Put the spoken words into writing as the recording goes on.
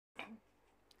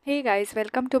Hey guys,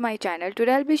 welcome to my channel.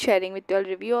 Today I'll be sharing with you a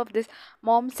review of this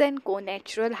Moms& Co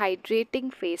natural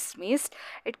hydrating face mist.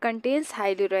 It contains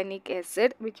hyaluronic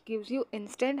acid which gives you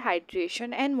instant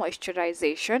hydration and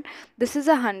moisturization. This is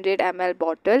a 100 ml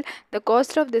bottle. The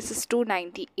cost of this is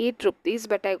 298 rupees,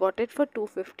 but I got it for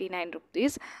 259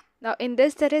 rupees. Now in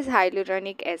this there is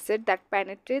hyaluronic acid that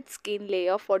penetrates skin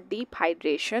layer for deep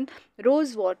hydration,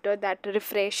 rose water that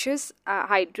refreshes,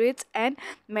 hydrates and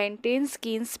maintains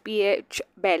skin's pH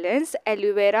balance,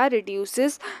 aloe vera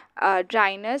reduces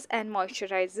dryness and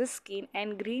moisturizes skin,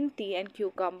 and green tea and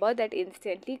cucumber that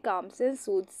instantly calms and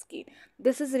soothes skin.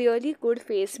 This is really good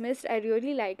face mist. I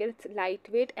really like it. It's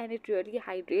lightweight and it really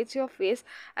hydrates your face.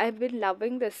 I've been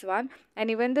loving this one, and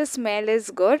even the smell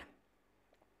is good.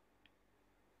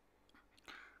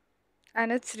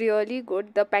 And it's really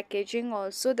good. The packaging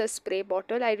also, the spray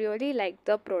bottle, I really like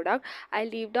the product. I'll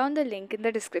leave down the link in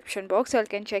the description box so you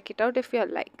can check it out if you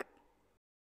like.